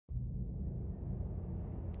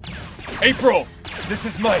April, this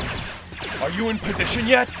is Mike. Are you in position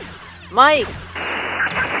yet? Mike!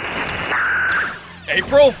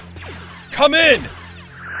 April? Come in!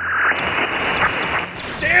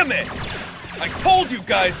 Damn it! I told you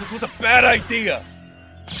guys this was a bad idea!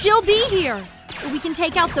 She'll be here! But we can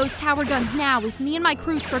take out those tower guns now if me and my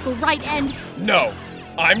crew circle right and... No!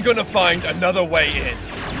 I'm gonna find another way in.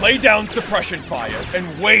 Lay down suppression fire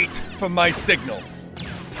and wait for my signal.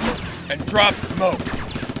 And drop smoke.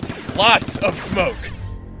 Lots of smoke.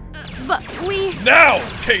 But we... Now,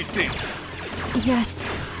 Casey! Yes,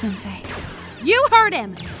 Sensei. You heard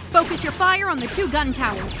him! Focus your fire on the 2 gun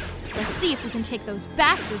towers. Let's see if we can take those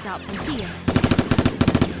bastards out from here.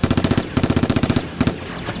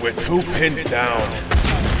 We're 2 pins down.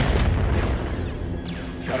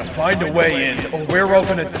 Gotta find a way in, or we're all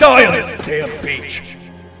gonna die on this damn beach.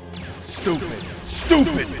 Stupid,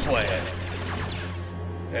 stupid plan.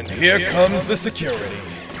 And here comes the security.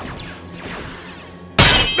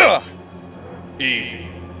 Ugh. Easy.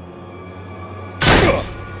 Ugh.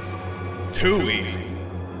 Too easy.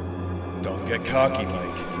 Don't get cocky,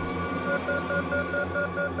 Mike.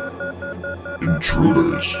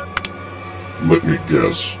 Intruders. Let me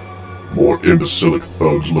guess. More imbecilic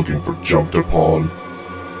thugs looking for jumped upon?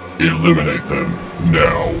 Eliminate them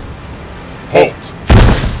now. Halt!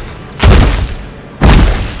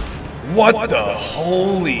 What the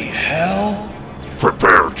holy hell?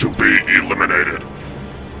 Prepare to be eliminated.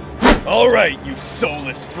 Alright, you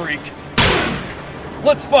soulless freak.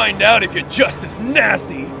 Let's find out if you're just as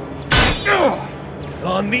nasty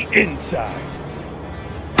on the inside.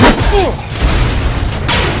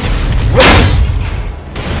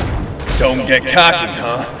 Don't get cocky,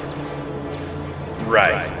 huh?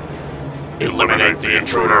 Right. Eliminate the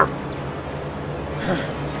intruder.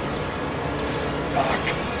 Stuck.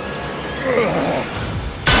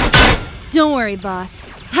 Don't worry, boss.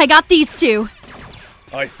 I got these 2.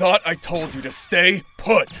 I thought I told you to stay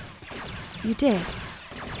put. You did.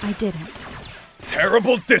 I didn't.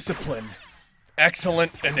 Terrible discipline.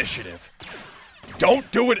 Excellent initiative.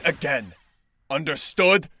 Don't do it again.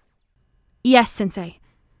 Understood? Yes, Sensei.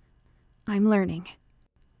 I'm learning.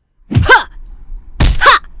 Ha!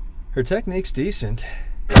 Ha! Her technique's decent,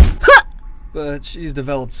 but she's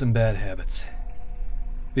developed some bad habits.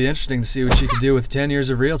 Be interesting to see what she could do with 10 years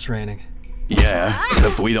of real training. Yeah,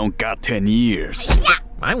 except we don't got 10 years.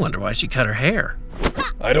 I wonder why she cut her hair.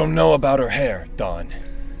 I don't know about her hair, Don.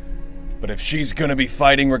 But if she's gonna be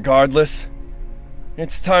fighting regardless,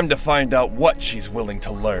 it's time to find out what she's willing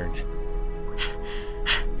to learn.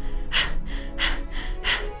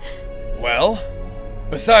 Well,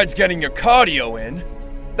 besides getting your cardio in,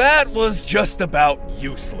 that was just about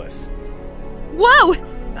useless. Whoa!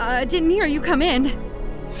 Didn't hear you come in.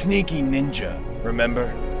 Sneaky ninja,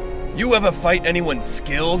 remember? You ever fight anyone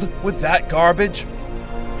skilled with that garbage?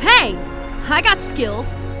 Hey! I got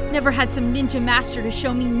skills. Never had some ninja master to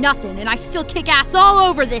show me nothing, and I still kick ass all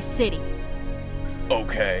over this city.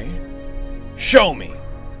 Okay. Show me.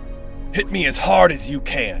 Hit me as hard as you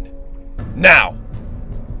can. Now!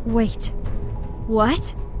 Wait.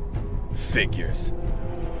 What? Figures.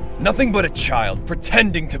 Nothing but a child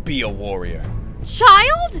pretending to be a warrior.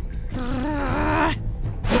 Child? Hi!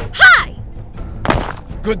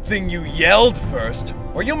 Good thing you yelled first,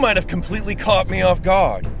 or you might have completely caught me off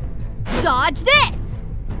guard. Dodge this!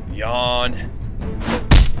 Yawn.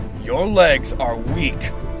 Your legs are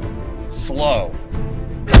weak. Slow.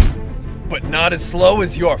 But not as slow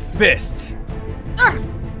as your fists. Urgh.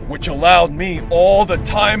 Which allowed me all the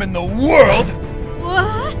time in the world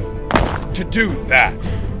What? to do that.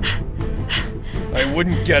 I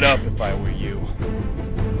wouldn't get up if I were you.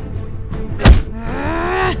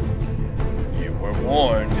 You were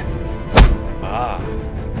warned. Ah,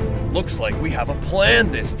 looks like we have a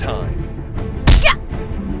plan this time. Yeah.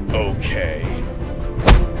 Okay.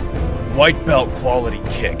 White belt quality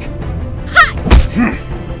kick. Hi!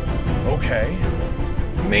 Okay.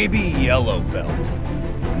 Maybe yellow belt.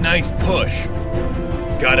 Nice push.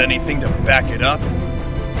 Got anything to back it up?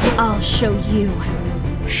 I'll show you.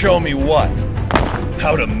 Show me what?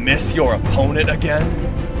 How to miss your opponent again?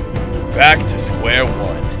 Back to square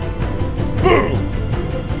one. Boom!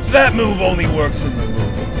 That move only works in the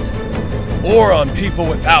movies. Or on people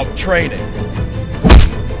without training.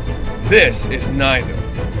 This is neither.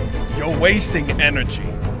 You're wasting energy.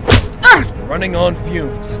 Running on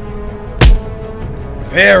fumes.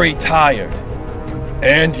 Very tired.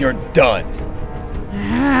 And you're done.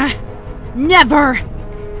 Never!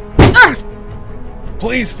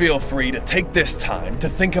 Please feel free to take this time to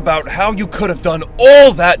think about how you could have done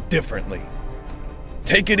all that differently.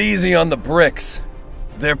 Take it easy on the bricks.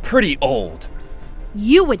 They're pretty old.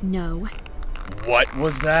 You would know. What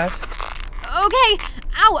was that? Okay,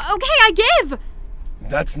 ow, okay, I give!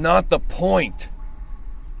 That's not the point.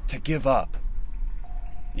 To give up.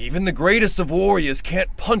 Even the greatest of warriors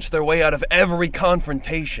can't punch their way out of every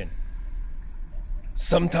confrontation.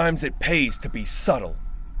 Sometimes it pays to be subtle,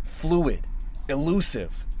 fluid,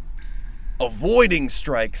 elusive. Avoiding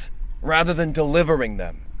strikes rather than delivering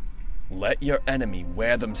them. Let your enemy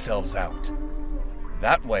wear themselves out.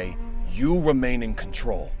 That way, you remain in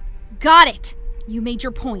control. Got it! You made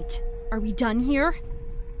your point. Are we done here?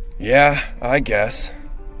 Yeah, I guess.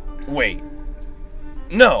 Wait.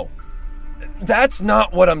 No. That's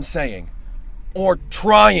not what I'm saying. Or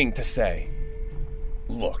trying to say.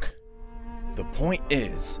 Look. The point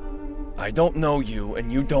is, I don't know you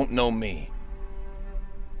and you don't know me.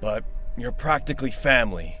 But you're practically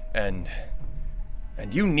family, and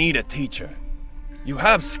you need a teacher. You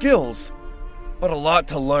have skills, but a lot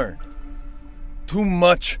to learn. Too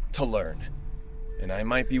much to learn. And I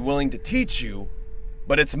might be willing to teach you,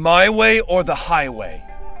 but it's my way or the highway.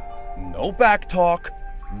 No backtalk,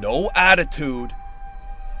 no attitude.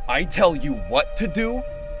 I tell you what to do,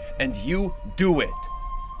 and you do it.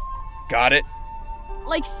 Got it?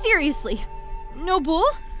 Like, seriously. No bull?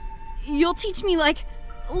 You'll teach me like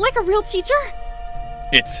a real teacher?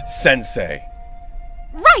 It's sensei.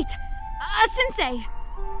 Right! Sensei!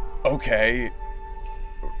 Okay.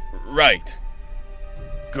 Right.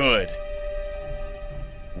 Good.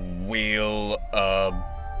 We'll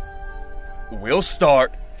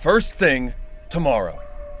start first thing tomorrow.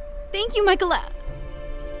 Thank you,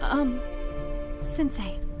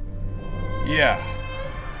 Sensei. Yeah.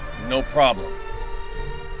 No problem.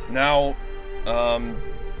 Now,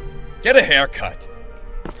 get a haircut.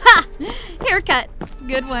 Ha! Haircut.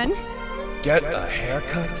 Good one. Get a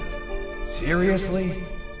haircut? Seriously?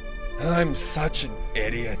 I'm such an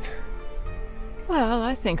idiot. Well,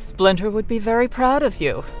 I think Splinter would be very proud of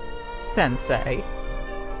you, Sensei.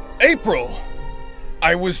 April!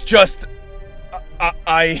 I was just...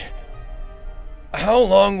 How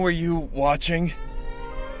long were you watching?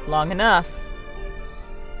 Long enough.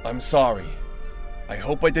 I'm sorry. I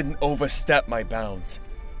hope I didn't overstep my bounds.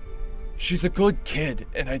 She's a good kid,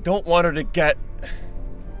 and I don't want her to get...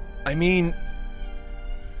 I mean...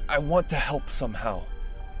 I want to help somehow.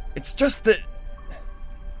 It's just that...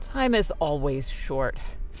 Time is always short.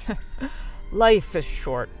 Life is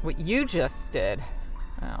short. What you just did,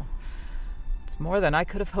 well, it's more than I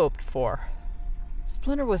could have hoped for.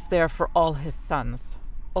 Splinter was there for all his sons,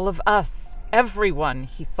 all of us, everyone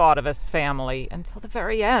he thought of as family, until the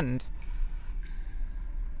very end.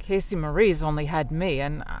 Casey Marie's only had me,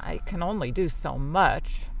 and I can only do so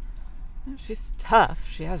much. She's tough.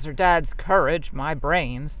 She has her dad's courage, my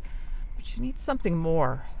brains, but she needs something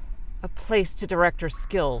more. A place to direct her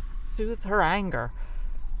skills, soothe her anger.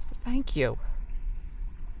 So thank you.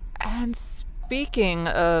 And speaking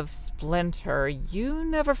of Splinter, you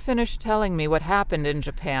never finished telling me what happened in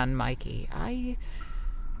Japan, Mikey. I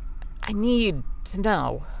need to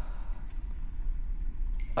know.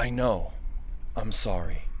 I know. I'm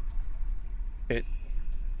sorry.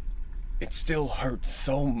 It still hurts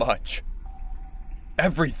so much.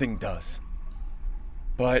 Everything does.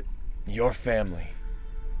 But your family...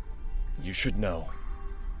 You should know.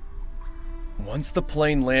 Once the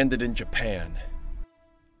plane landed in Japan,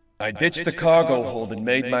 I ditched the cargo hold and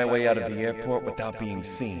made my way out of the airport without being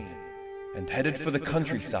seen, and headed for the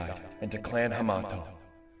countryside and to Clan Hamato.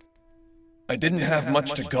 I didn't have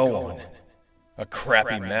much to go on. A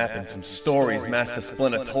crappy map and some stories Master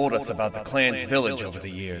Splinter told us about the clan's village over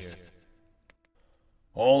the years.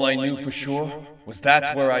 All I knew for sure was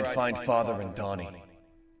that's where I'd find Father and Donnie,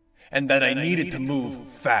 and that I needed to move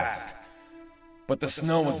fast. But the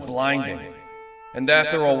snow was blinding, and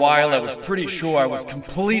after a while I was pretty sure I was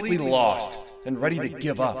completely lost and ready to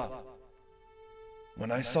give up.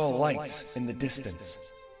 When I saw lights in the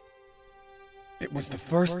distance, it was the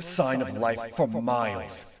first sign of life for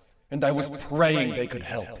miles, and I was praying they could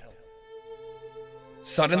help.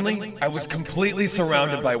 Suddenly, I was completely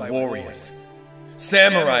surrounded by warriors.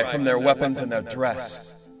 Samurai from their weapons and their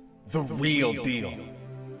dress. The real deal.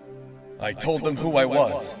 I told them who I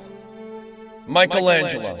was.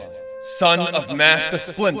 Michelangelo, son of Master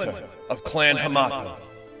Splinter of Clan Hamato.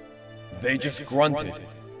 They just grunted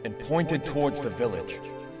and pointed towards the village.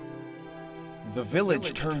 The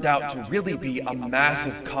village turned out to really be a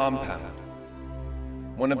massive compound.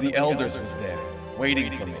 One of the elders was there,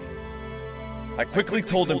 waiting for me. I quickly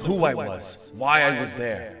told him who I was, why I was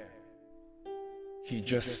there. He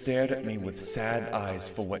just stared at me with sad eyes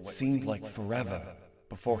for what seemed like forever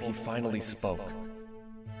before he finally spoke.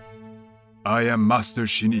 I am Master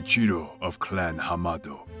Shinichiro of Clan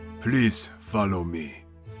Hamado. Please follow me.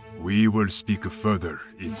 We will speak further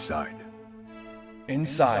inside.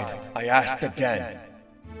 Inside, I asked again.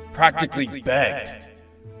 Practically begged.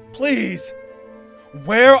 Please!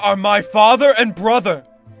 Where are my father and brother?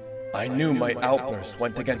 I knew my outburst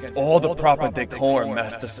went against all the proper decorum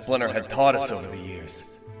Master Splinter had taught us over the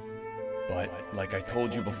years. But, like I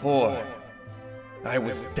told you before, I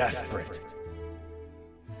was desperate.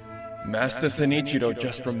 Master Shinichiro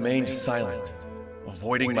just remained silent,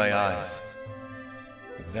 avoiding my eyes.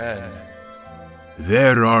 Then...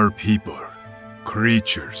 There are people,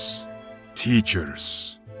 creatures,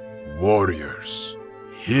 teachers, warriors,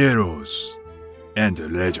 heroes, and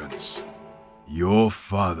legends. Your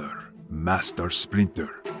father, Master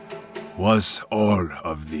Splinter, was all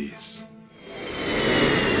of these.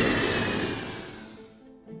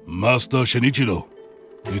 Master Shinichiro,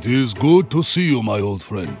 it is good to see you, my old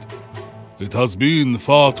friend. It has been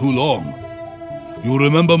far too long. You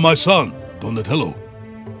remember my son, Donatello?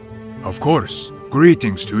 Of course.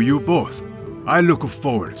 Greetings to you both. I look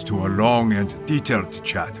forward to a long and detailed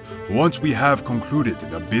chat once we have concluded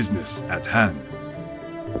the business at hand.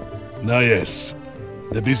 Ah yes,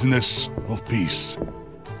 the business of peace.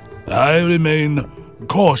 I remain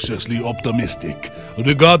cautiously optimistic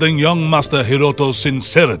regarding young Master Hiroto's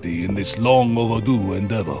sincerity in this long overdue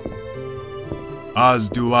endeavor. As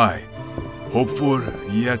do I. Hopeful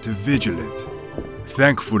yet vigilant.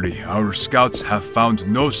 Thankfully, our scouts have found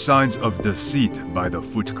no signs of deceit by the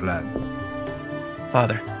Foot Clan.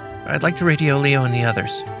 Father, I'd like to radio Leo and the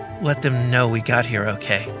others. Let them know we got here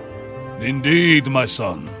okay. Indeed, my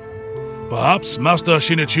son. Perhaps Master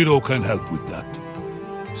Shinichiro can help with that.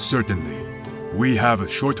 Certainly. We have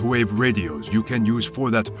shortwave radios you can use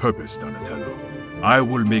for that purpose, Donatello. I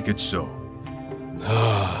will make it so.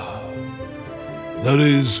 There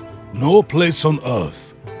is no place on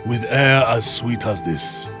Earth with air as sweet as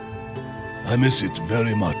this. I miss it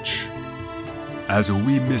very much. As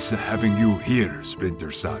we miss having you here,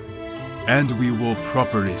 Splinter-san. And we will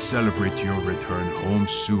properly celebrate your return home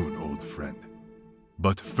soon, old friend.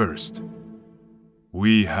 But first,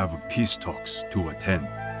 we have peace talks to attend.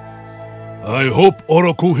 I hope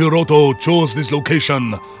Oroku Hiroto chose this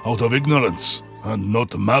location out of ignorance and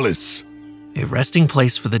not malice. A resting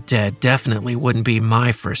place for the dead definitely wouldn't be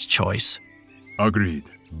my first choice. Agreed.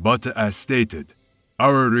 But as stated,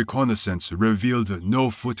 our reconnaissance revealed no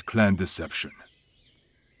Foot Clan deception.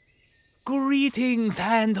 Greetings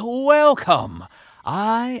and welcome!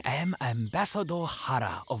 I am Ambassador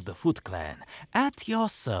Hara of the Foot Clan, at your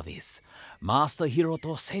service. Master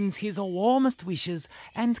Hiroto sends his warmest wishes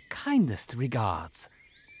and kindest regards.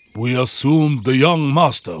 We assumed the young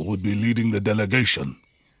master would be leading the delegation.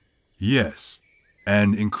 Yes,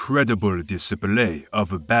 an incredible display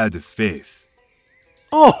of bad faith.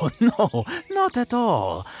 Oh, no, not at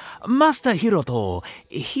all. Master Hiroto,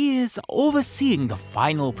 he is overseeing the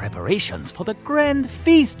final preparations for the grand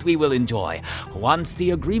feast we will enjoy once the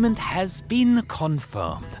agreement has been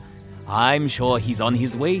confirmed. I'm sure he's on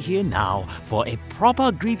his way here now for a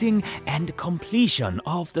proper greeting and completion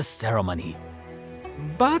of the ceremony.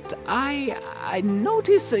 But I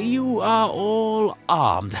notice you are all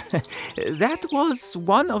armed. That was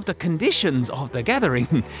one of the conditions of the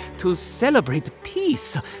gathering, to celebrate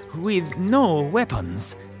peace with no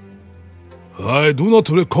weapons. I do not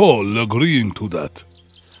recall agreeing to that.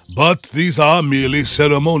 But these are merely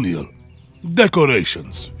ceremonial.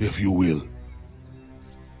 Decorations, if you will.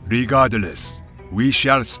 Regardless, we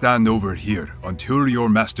shall stand over here until your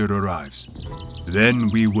master arrives. Then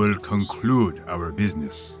we will conclude our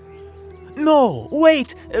business. No,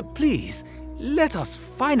 wait, please. Let us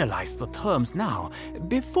finalize the terms now,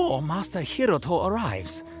 before Master Hiroto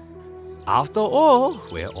arrives. After all,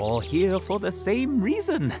 we're all here for the same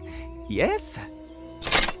reason, yes?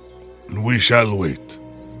 We shall wait.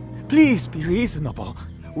 Please be reasonable.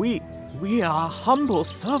 We are humble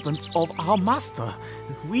servants of our master.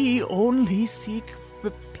 We only seek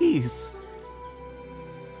the peace.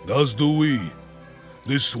 As do we.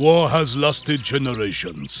 This war has lasted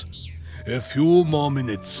generations. A few more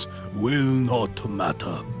minutes will not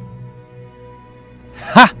matter.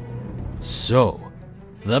 Ha! So,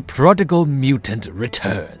 the prodigal mutant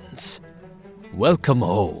returns. Welcome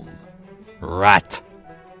home, rat.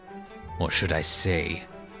 Or should I say,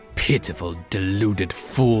 pitiful, deluded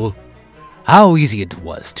fool. How easy it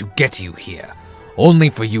was to get you here, only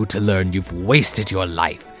for you to learn you've wasted your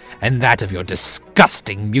life and that of your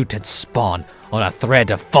disgusting mutant spawn on a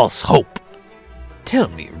thread of false hope. Tell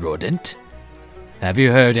me, rodent, have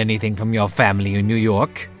you heard anything from your family in New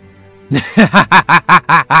York?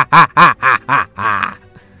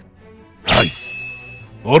 I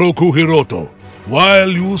Oroku Hiroto, while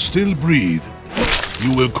you still breathe,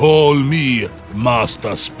 you will call me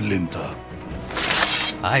Master Splinter.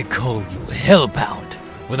 I call you Hellbound,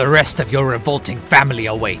 where the rest of your revolting family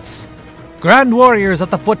awaits. Grand warriors of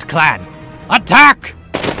the Foot Clan, attack!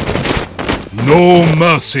 No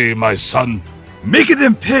mercy, my son. Make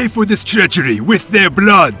them pay for this treachery with their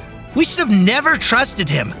blood. We should have never trusted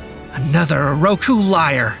him. Another Oroku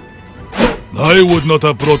liar. I would not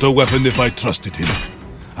have brought a weapon if I trusted him.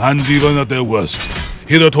 And even at their worst,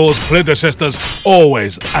 Hiroto's predecessors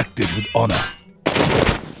always acted with honor.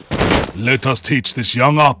 Let us teach this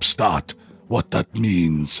young upstart what that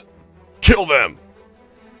means. Kill them!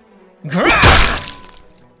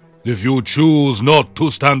 If you choose not to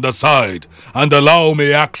stand aside and allow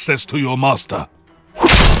me access to your master,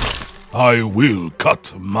 I will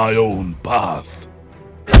cut my own path.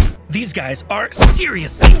 These guys are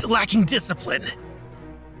seriously lacking discipline.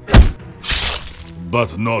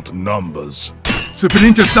 But not numbers.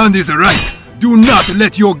 Splinter-san is right. Do not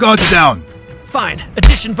let your guard down. Fine,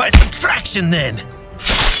 addition by subtraction then.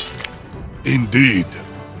 Indeed.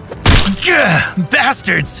 Gah,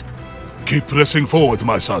 bastards! Keep pressing forward,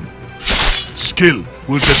 my son. Skill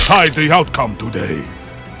will decide the outcome today.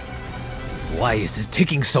 Why is this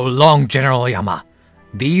taking so long, General Yama?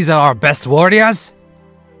 These are our best warriors?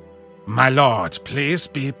 My lord, please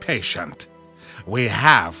be patient. We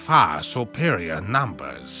have far superior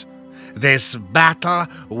numbers. This battle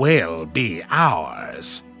will be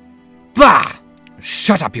ours. Bah!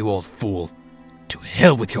 Shut up, you old fool. To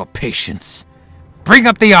hell with your patience. Bring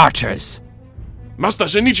up the archers. Master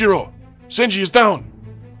Shinichiro, Senji is down.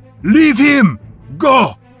 Leave him!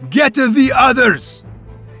 Go! Get the others!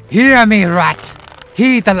 Hear me, rat.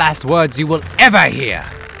 Heed the last words you will ever hear.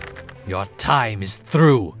 Your time is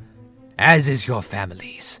through, as is your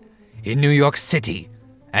family's. In New York City,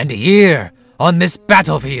 and here, on this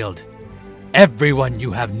battlefield, everyone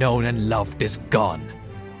you have known and loved is gone.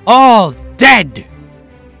 All dead!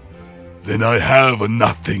 Then I have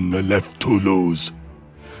nothing left to lose.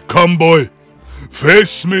 Come, boy.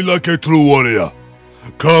 Face me like a true warrior.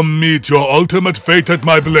 Come meet your ultimate fate at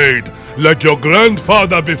my blade, like your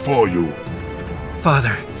grandfather before you.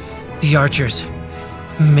 Father, the archers.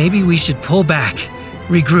 Maybe we should pull back,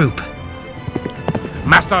 regroup.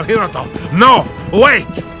 Master Hiroto, no!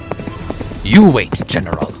 Wait! You wait,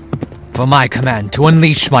 General, for my command to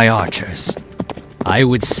unleash my archers. I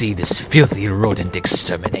would see this filthy rodent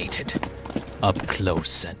exterminated, up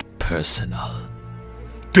close and personal.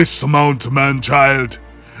 Dismount, man-child.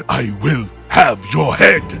 I will have your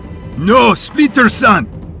head. No, Splinter-san!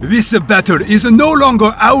 This battle is no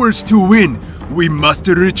longer ours to win. We must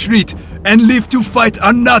retreat and live to fight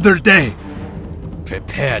another day.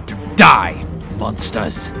 Prepare to die,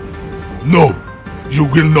 monsters. No, you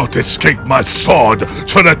will not escape my sword,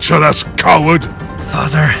 treacherous coward.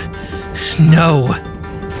 Father, no.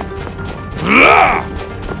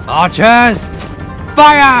 Archers,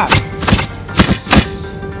 fire!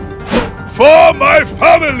 For my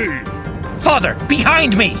family! Father,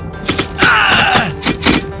 behind me!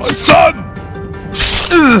 My son!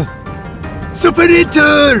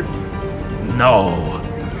 Splinter! No.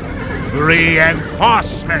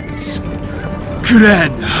 Reinforcements!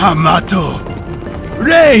 Grand Hamato!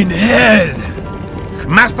 Rain hell!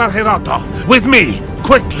 Master Hiroto, with me,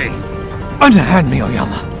 quickly! Unhand me,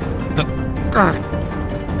 Oyama. The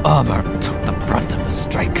armor took the brunt of the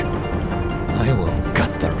strike. I will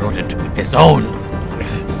gut the rodent with his own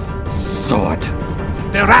sword.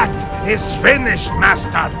 The rat is finished,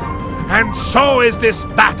 Master. And so is this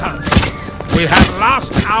battle. We have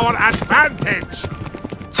lost our advantage.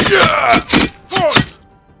 Foot!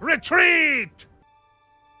 Retreat!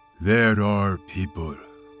 There are people,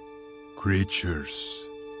 creatures,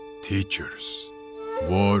 teachers,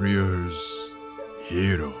 warriors,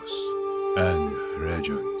 heroes, and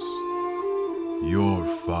legends. Your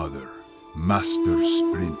father, Master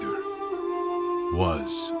Splinter,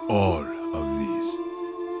 was all of these,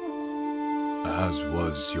 as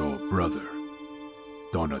was your brother,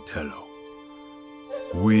 Donatello.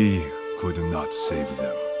 We could not save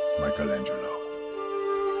them, Michelangelo.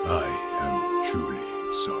 I am truly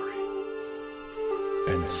sorry.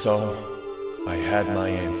 And so, I had my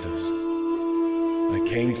answers. I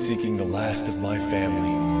came seeking the last of my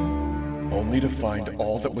family, only to find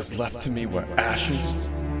all that was left to me were ashes,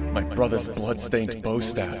 my brother's blood-stained bow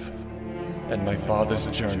staff, and my father's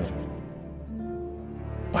journal.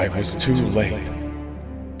 I was too late,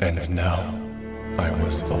 and now I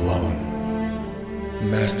was alone.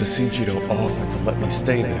 Master Shinjiro offered to let me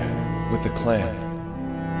stay there with the clan.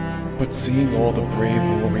 But seeing all the brave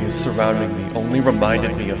warriors surrounding me only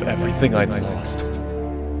reminded me of everything I'd lost.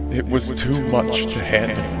 It was too much to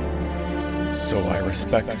handle, so I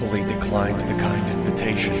respectfully declined the kind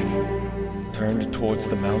invitation, turned towards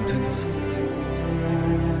the mountains,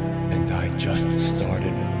 and I just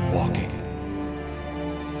started walking.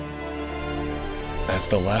 As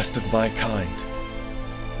the last of my kind,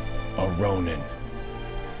 a Ronin,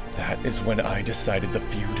 that is when I decided the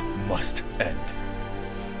feud must end.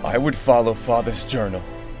 I would follow Father's journal,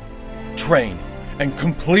 train, and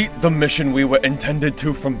complete the mission we were intended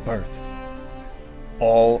to from birth.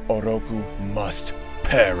 All Oroku must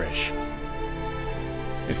perish.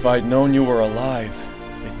 If I'd known you were alive,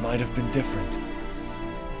 it might have been different.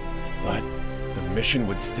 But the mission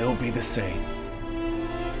would still be the same.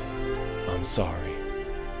 I'm sorry.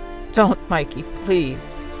 Don't, Mikey, please.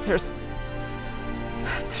 There's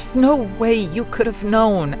no way you could have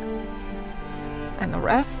known. And the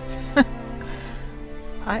rest?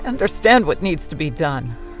 I understand what needs to be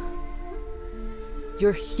done.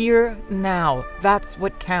 You're here now. That's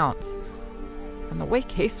what counts. And the way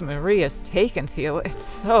Casa Maria's taken to you, it's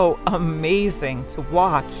so amazing to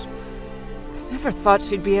watch. I never thought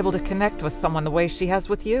she'd be able to connect with someone the way she has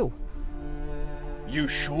with you. You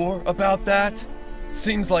sure about that?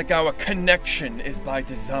 Seems like our connection is by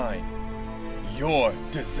design. Your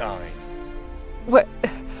design. What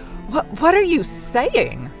are you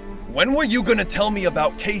saying? When were you gonna tell me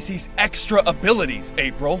about Casey's extra abilities,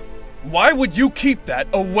 April? Why would you keep that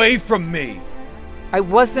away from me? I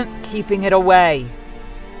wasn't keeping it away.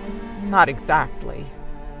 Not exactly.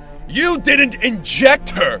 You didn't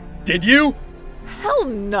inject her, did you? Hell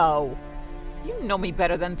no. You know me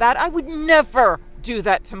better than that. I would never do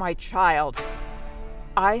that to my child.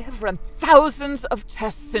 I have run thousands of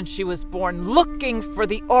tests since she was born, looking for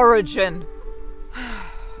the origin.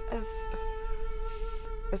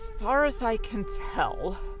 As far as I can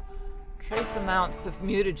tell, trace amounts of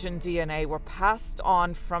mutagen DNA were passed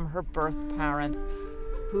on from her birth parents,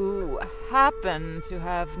 who happen to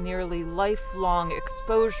have nearly lifelong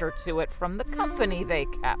exposure to it from the company they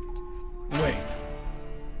kept. Wait.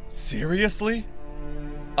 Seriously?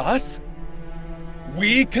 Us?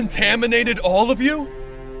 We contaminated all of you?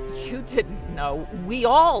 You didn't know. We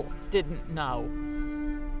all didn't know.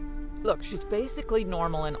 Look, she's basically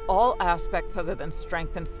normal in all aspects other than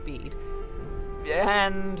strength and speed.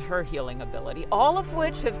 And her healing ability, all of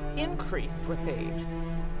which have increased with age.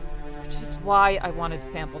 Which is why I wanted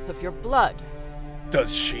samples of your blood.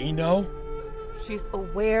 Does she know? She's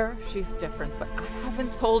aware she's different, but I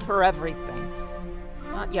haven't told her everything.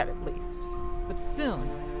 Not yet, at least. But soon.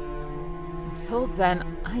 Until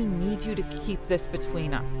then, I need you to keep this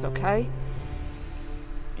between us, okay?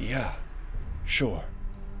 Yeah, sure.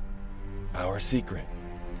 Our secret.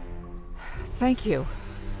 Thank you.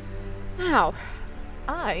 Now,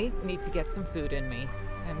 I need to get some food in me,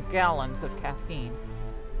 and gallons of caffeine.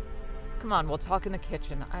 Come on, we'll talk in the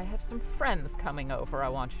kitchen. I have some friends coming over I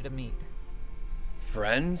want you to meet.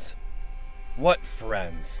 Friends? What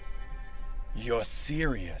friends? You're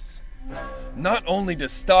serious. Not only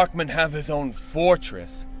does Stockman have his own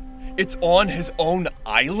fortress, it's on his own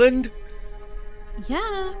island?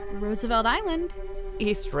 Yeah, Roosevelt Island.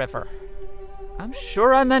 East River. I'm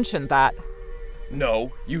sure I mentioned that.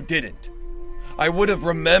 No, you didn't. I would have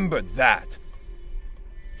remembered that.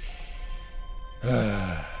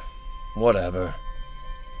 Whatever.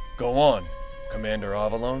 Go on, Commander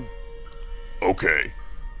Avalon. Okay.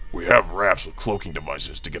 We have rafts with cloaking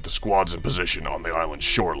devices to get the squads in position on the island's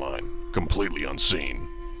shoreline, completely unseen.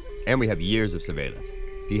 And we have years of surveillance.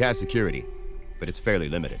 He has security, but it's fairly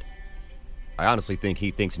limited. I honestly think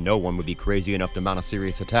he thinks no one would be crazy enough to mount a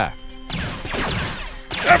serious attack.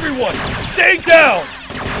 Everyone, stay down!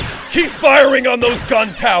 Keep firing on those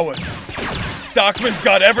gun towers! Stockman's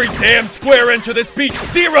got every damn square inch of this beach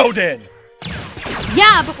zeroed in!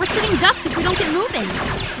 Yeah, but we're sitting ducks if we don't get moving.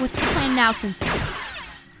 What's the plan now, Sensei?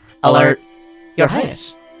 Alert! Your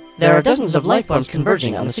Highness, there are dozens of life forms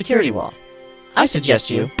converging on the security wall. I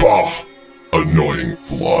suggest you... Bah! Annoying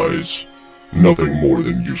flies. Nothing more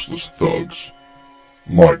than useless thugs.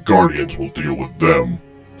 My guardians will deal with them.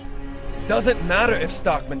 Doesn't matter if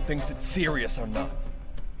Stockman thinks it's serious or not.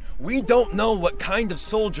 We don't know what kind of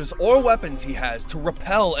soldiers or weapons he has to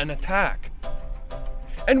repel an attack.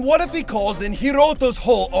 And what if he calls in Hiroto's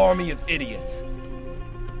whole army of idiots?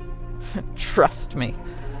 Trust me.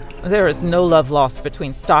 There is no love lost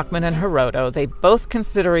between Stockman and Hiroto. They both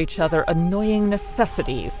consider each other annoying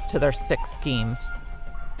necessities to their sick schemes.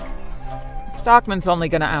 Stockman's only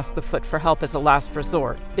going to ask the Foot for help as a last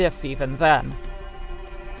resort, if even then.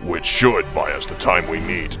 Which should buy us the time we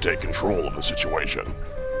need to take control of the situation.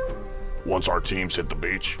 Once our teams hit the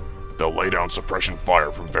beach, They'll lay down suppression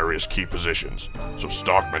fire from various key positions, so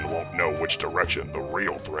Stockman won't know which direction the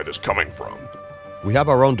real threat is coming from. We have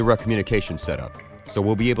our own direct communication set up, so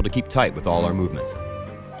we'll be able to keep tight with all our movements,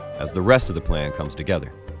 as the rest of the plan comes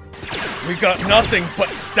together. We got nothing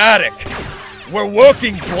but static! We're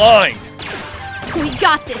working blind! We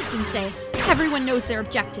got this, Sensei. Everyone knows their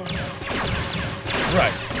objectives.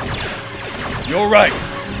 Right. You're right.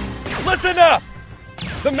 Listen up!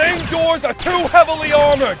 The main doors are too heavily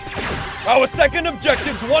armored! Our second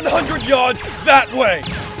objective's 100 yards that way!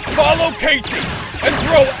 Follow Casey, and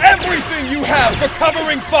throw everything you have for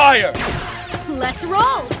covering fire! Let's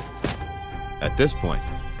roll! At this point,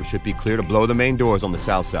 we should be clear to blow the main doors on the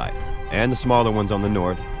south side, and the smaller ones on the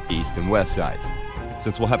north, east, and west sides,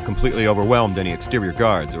 since we'll have completely overwhelmed any exterior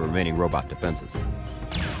guards or remaining robot defenses.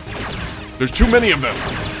 There's too many of them!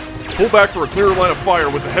 Pull back for a clearer line of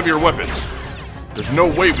fire with the heavier weapons. There's no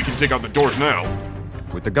way we can take out the doors now.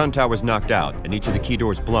 With the gun towers knocked out and each of the key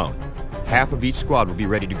doors blown, half of each squad will be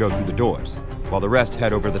ready to go through the doors, while the rest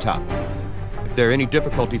head over the top. If there are any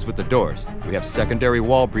difficulties with the doors, we have secondary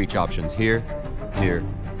wall breach options here, here,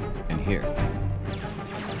 and here.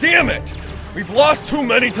 Damn it! We've lost too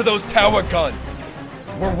many to those tower guns!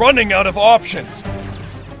 We're running out of options!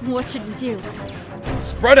 What should we do?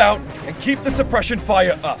 Spread out and keep the suppression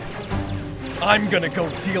fire up. I'm gonna go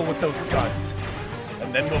deal with those guns.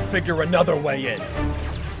 And then we'll figure another way in.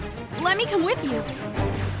 Let me come with you.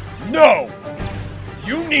 No!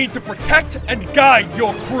 You need to protect and guide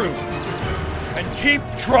your crew. And keep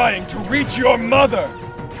trying to reach your mother!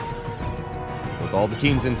 With all the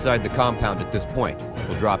teams inside the compound at this point,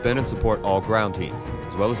 we'll drop in and support all ground teams,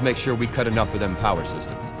 as well as make sure we cut enough of them power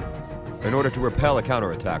systems, in order to repel a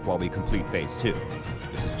counterattack while we complete Phase 2.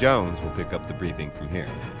 Mrs. Jones will pick up the briefing from here.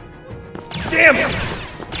 Damn it!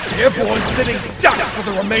 Airborne sitting ducks for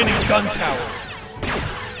the remaining gun towers!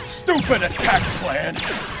 Stupid attack plan!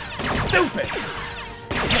 Stupid!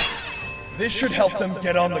 This should help them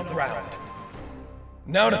get on the ground.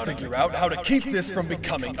 Now to figure out how to keep this from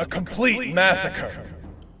becoming a complete massacre.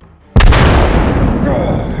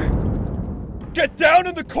 Get down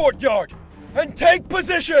in the courtyard and take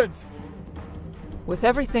positions! With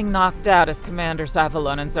everything knocked out as Commanders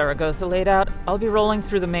Avalon and Zaragoza laid out, I'll be rolling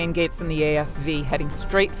through the main gates in the AFV, heading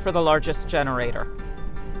straight for the largest generator.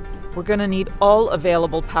 We're gonna need all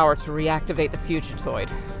available power to reactivate the Fugitoid,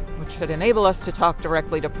 which should enable us to talk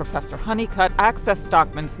directly to Professor Honeycutt, access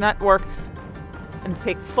Stockman's network, and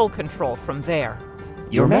take full control from there.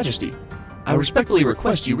 Your Majesty, I respectfully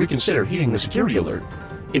request you reconsider heeding the security alert.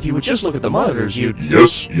 If you would just look at the monitors, you'd—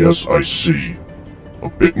 Yes, I see. A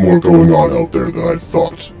bit more going on out there than I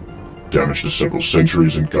thought. Damage to several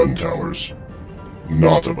sentries and gun towers.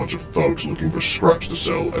 Not a bunch of thugs looking for scraps to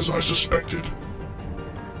sell, as I suspected.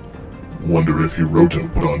 Wonder if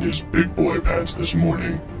Hiroto put on his big boy pants this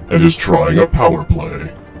morning and is trying a power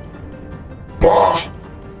play. Bah!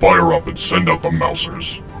 Fire up and send out the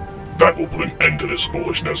Mousers. That will put an end to this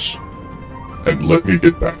foolishness. And let me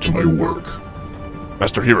get back to my work.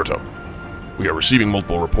 Master Hiroto, we are receiving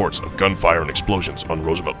multiple reports of gunfire and explosions on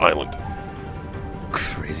Roosevelt Island.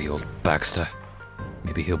 Crazy old Baxter.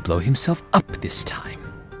 Maybe he'll blow himself up this time.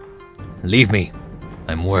 Leave me.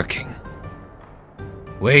 I'm working.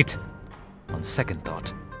 Wait. On second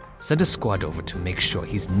thought, send a squad over to make sure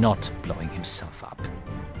he's not blowing himself up.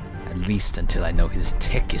 At least until I know his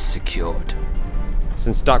tech is secured.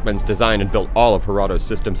 Since Stockman's designed and built all of Hiroto's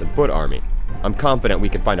systems and foot army, I'm confident we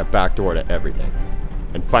can find a backdoor to everything,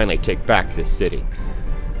 and finally take back this city.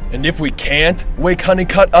 And if we can't wake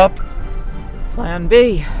Honeycutt up? Plan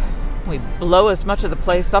B. We blow as much of the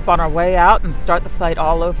place up on our way out and start the fight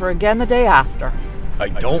all over again the day after. I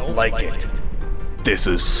don't like it. This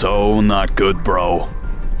is so not good, bro.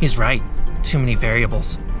 He's right. Too many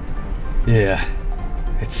variables. Yeah,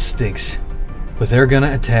 it stinks. But they're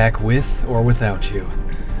gonna attack with or without you.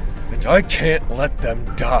 And I can't let them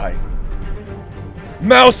die.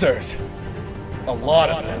 Mousers! A lot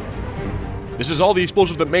of them. This is all the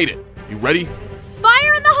explosives that made it. You ready?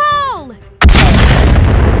 Fire in the hole!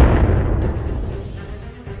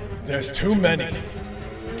 There's too many.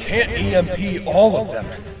 Can't EMP all of them.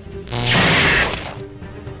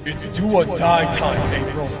 It's do or die time,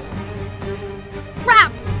 April.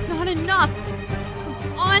 Crap! Not enough!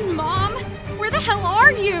 Come on, Mom! Where the hell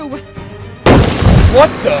are you? What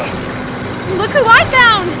the? Look who I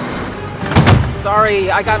found! Sorry,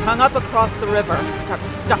 I got hung up across the river. Got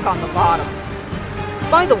stuck on the bottom.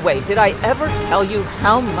 By the way, did I ever tell you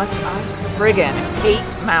how much I friggin' hate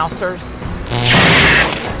Mousers?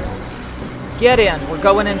 Get in, we're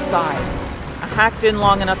going inside. I hacked in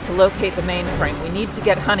long enough to locate the mainframe. We need to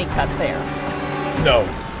get Honeycutt there. No.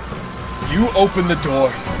 You open the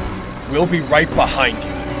door, we'll be right behind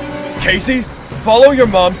you. Casey, follow your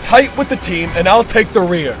mom tight with the team and I'll take the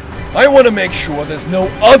rear. I want to make sure there's no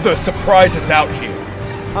other surprises out here.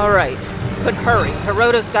 Alright, but hurry.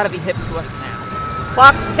 Hiroto's gotta be hip to us now.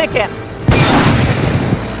 Clock's ticking.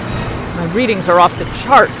 My readings are off the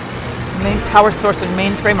charts. The main power source and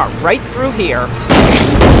mainframe are right through here.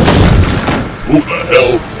 Who the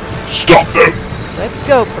hell? Stop them! Let's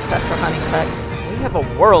go, Professor Honeycutt. We have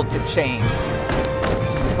a world to change.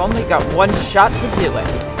 We've only got one shot to do it.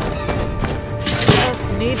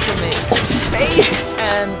 Just need to make space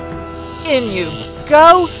and in you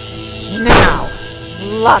go now.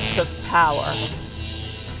 Lots of power.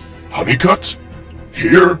 Honeycutt?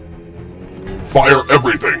 Here? Fire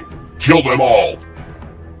everything. Kill them all.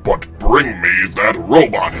 But bring me that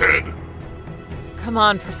robot head. Come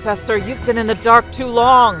on, Professor. You've been in the dark too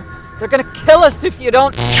long. They're gonna kill us if you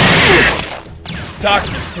don't...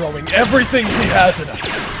 Stockman's throwing everything he has at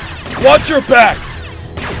us. Watch your backs!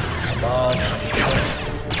 Come on,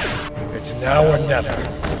 Honeycutt. It's now or never.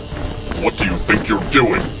 What do you think you're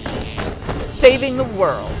doing? Saving the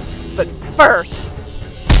world. But first...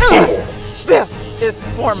 This is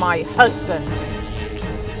for my husband.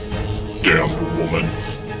 Damn woman.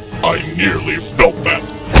 I nearly felt that.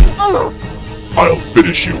 I'll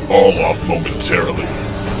finish you all off momentarily.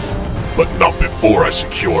 But not before I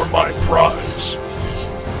secure my prize.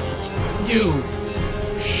 You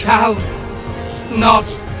shall not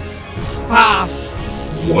pass.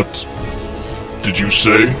 What did you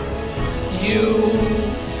say? You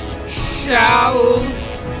shall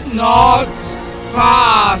not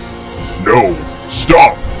pass. No,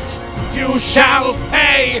 stop! You shall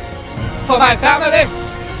pay for my family,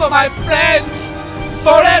 for my friends,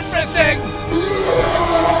 for everything!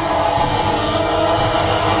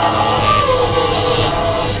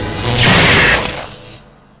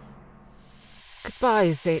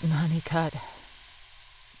 Goodbye, Zayton Honeycutt.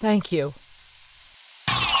 Thank you.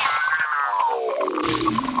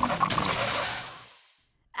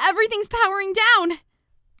 Everything's powering down!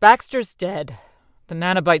 Baxter's dead. The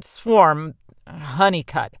nanobite swarm,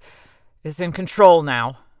 Honeycutt, is in control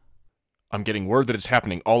now. I'm getting word that it's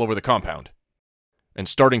happening all over the compound. And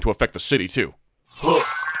starting to affect the city, too.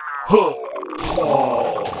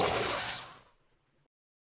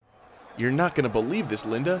 You're not gonna believe this,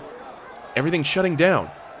 Linda. Everything's shutting down.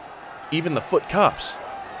 Even the foot cops.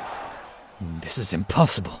 This is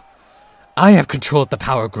impossible. I have control of the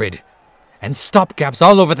power grid. And stopgaps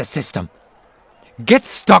all over the system. Get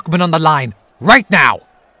Stockman on the line, right now!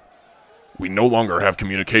 We no longer have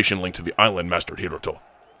communication linked to the island, Master Hiroto.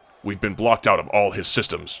 We've been blocked out of all his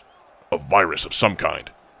systems. A virus of some kind.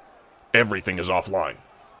 Everything is offline.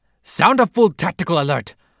 Sound a full tactical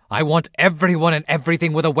alert. I want everyone and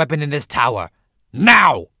everything with a weapon in this tower.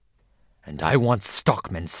 Now! And I want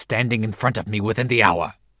Stockman standing in front of me within the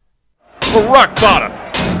hour. For rock bottom!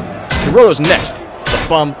 Hiroto's next. The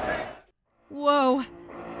bum. Whoa.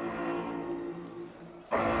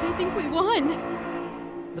 I think we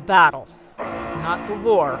won. The battle, not the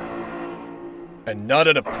war. And not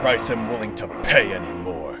at a price I'm willing to pay anymore.